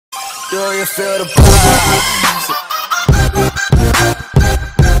Do you feel the vibes?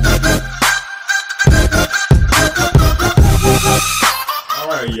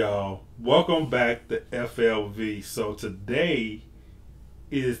 Alright, y'all. Welcome back to FLV. So today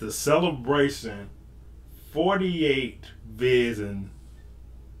is the celebration 48 vids in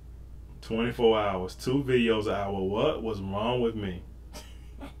 24 hours. 2 videos an hour. What was wrong with me?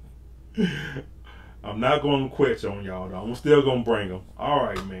 I'm not going to quit on y'all though. I'm still going to bring them.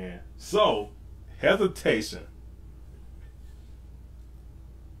 Alright, man. So, hesitation.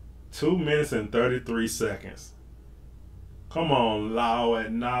 2 minutes and 33 seconds. Come on, Lau,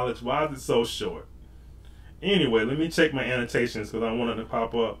 acknowledge. Why is it so short? Anyway, let me check my annotations because I want it to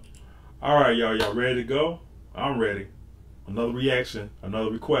pop up. Alright, y'all ready to go? I'm ready. Another reaction, another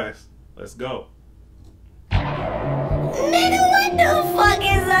request. Let's go. Nigga, what the fuck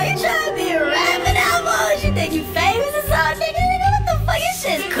is that? You trying to be rapping out, boy? You think you famous or something? Nigga, what the fuck? This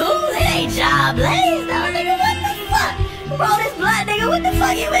shit's cool. It ain't job blaze, though, nigga. What the fuck? Roll this blunt, nigga. What the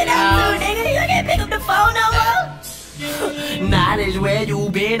fuck you been up to, nigga? You can't pick up the phone no more? Knowledge where you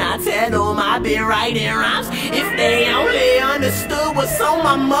been, I tell them I been writing rhymes. If they only understood what's on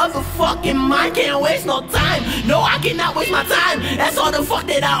my motherfucking mind, can't waste no time. No, I cannot waste my time. That's all the fuck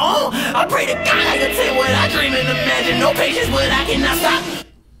that I own. I pray to God I can tell what I dream and imagine. No patience, but I cannot stop.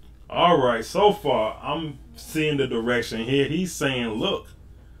 Alright, so far I'm seeing the direction here. He's saying, look,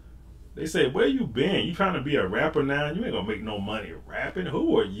 they said, where you been? You trying to be a rapper now? You ain't gonna make no money rapping.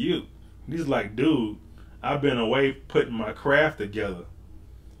 Who are you? He's like, dude, I've been away putting my craft together.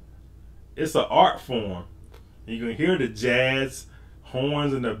 It's an art form. You can hear the jazz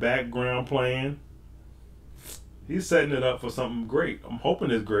horns in the background playing. He's setting it up for something great. I'm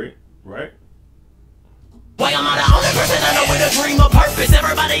hoping it's great, right? Why am I the only person I know with a dream of purpose?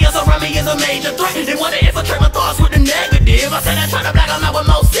 Everybody else around me is a major threat. They wanna infiltrate my thoughts with the negative. I said I try to black them out with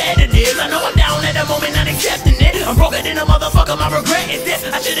most sedatives. I know I'm down at the moment, not accepting it. I'm broken in a motherfucker, my regret is this.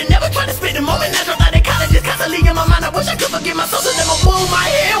 I should've never tried to spit the moment I dropped out of college. Just constantly in my mind, I wish I could forgive myself. So never move my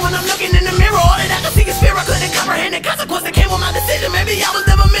hair when I'm looking in the mirror. All that I can see is fear, I couldn't comprehend the consequence that came with my decision. Maybe I was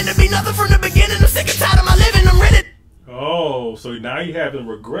never meant to be nothing from the beginning. I'm sick and tired of my living, I'm ready. Oh, so now you having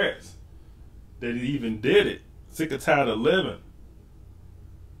regrets that he even did it. Sick and tired of living.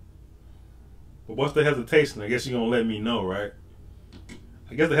 But what's the hesitation? I guess you're gonna let me know, right?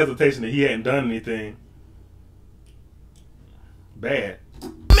 I guess the hesitation that he hadn't done anything bad.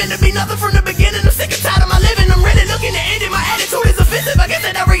 I'm meant to be nothing from the beginning. I'm sick and tired of my living. I'm ready looking to end it. My attitude is offensive. I guess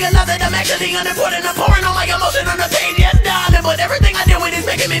that I realize that I'm actually unimportant. I'm pouring all my emotion on the page. Yes, darling, but everything I deal with is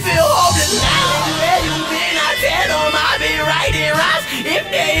making me feel hopeless. Now where you been? I tell them I've been writing rhymes. If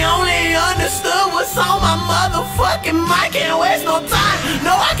they only understood what's on my motherfucking mind, can't waste no time.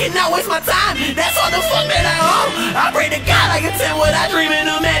 No, I cannot waste my time. That's all the fuck that I own. I pray to God I can tell what I dream and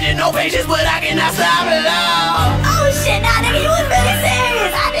imagine. No patience, but I cannot stop it all. Oh shit, nah, nigga, you was really serious.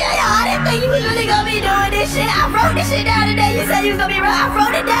 I didn't think you was really gonna be doing this shit. I wrote this shit down today. You said you was gonna be right. I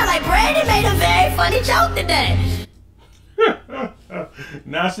wrote it down like Brandon made a very funny joke today.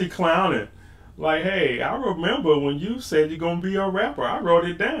 Now she clowning. Like, hey, I remember when you said you're gonna be a rapper. I wrote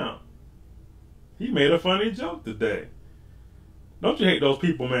it down. He made a funny joke today. Don't you hate those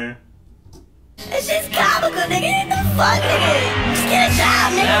people, man? It's just comical, nigga. What the fuck, nigga? Just get a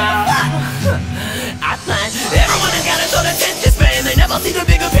job, nigga. What the fuck? I find everyone has got a short attention span. They never see the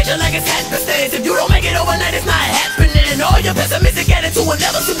bigger picture like it's happenstance. If you don't make it overnight, it's not happening. All your pessimistic attitude will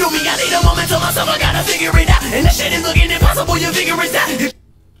never subdue me. I need a moment to myself, I gotta figure it out. And this shit is looking impossible, you figure it out.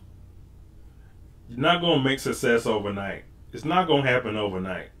 You're not gonna make success overnight. It's not gonna happen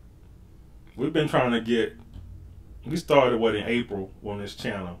overnight. We've been trying to get, we started what, in April on this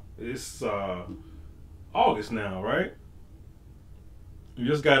channel. It's August now, right? You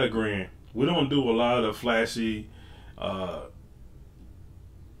just got agreeing. We don't do a lot of the flashy,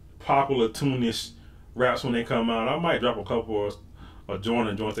 popular tune-ish raps when they come out. I might drop a couple of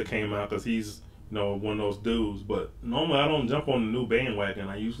Jordan joints that came out because he's, you know, one of those dudes. But normally I don't jump on the new bandwagon.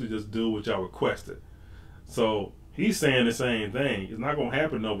 I usually just do what y'all requested. So he's saying the same thing. It's not gonna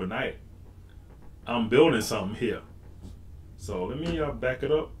happen overnight. I'm building something here. So let me back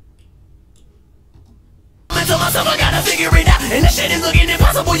it up. To myself, I gotta figure it out. And this shit is looking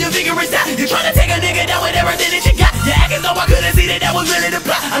impossible, you figure it out. You're trying to take a nigga down with everything that you got. You act as though I couldn't see that was really the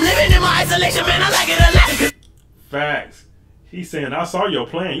plot. I'm living in my isolation, man, I like it a lot. Facts. He's saying, I saw your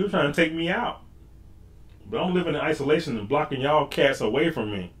plan. You were trying to take me out. But I'm living in isolation and blocking y'all cats away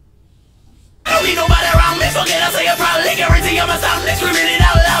from me. I don't need nobody around me, so can I say a probably guarantee I'm gonna stop screaming it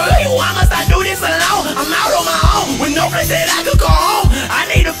out loud. Why must I do this alone? I'm out on my own, with no place that I could go home. I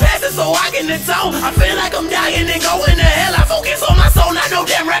need a pastor so I can atone. I feel like I'm dying and going to hell. I focus on my soul, not no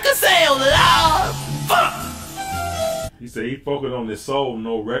damn record sale. focused on his soul,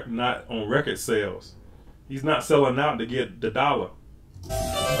 not on record sales. He's not selling out to get the dollar.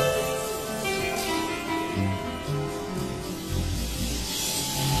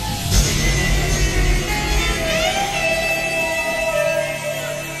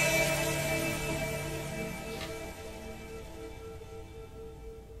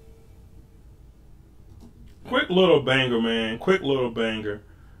 Quick little banger, man. Quick little banger.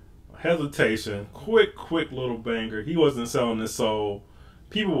 Hesitation. Quick little banger. He wasn't selling his soul.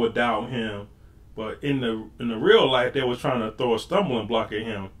 People would doubt him. But in the real life, they was trying to throw a stumbling block at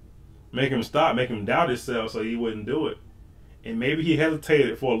him. Make him stop, make him doubt himself so he wouldn't do it. And maybe he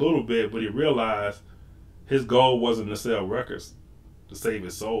hesitated for a little bit, but he realized his goal wasn't to sell records, to save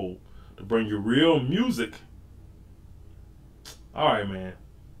his soul, to bring you real music. Alright, man.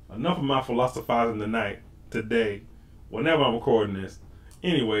 Enough of my philosophizing today, whenever I'm recording this.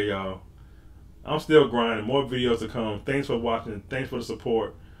 Anyway, y'all, I'm still grinding. More videos to come. Thanks for watching. Thanks for the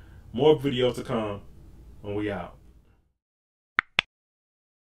support. More videos to come when we out.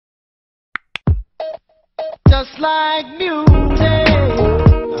 Just like music.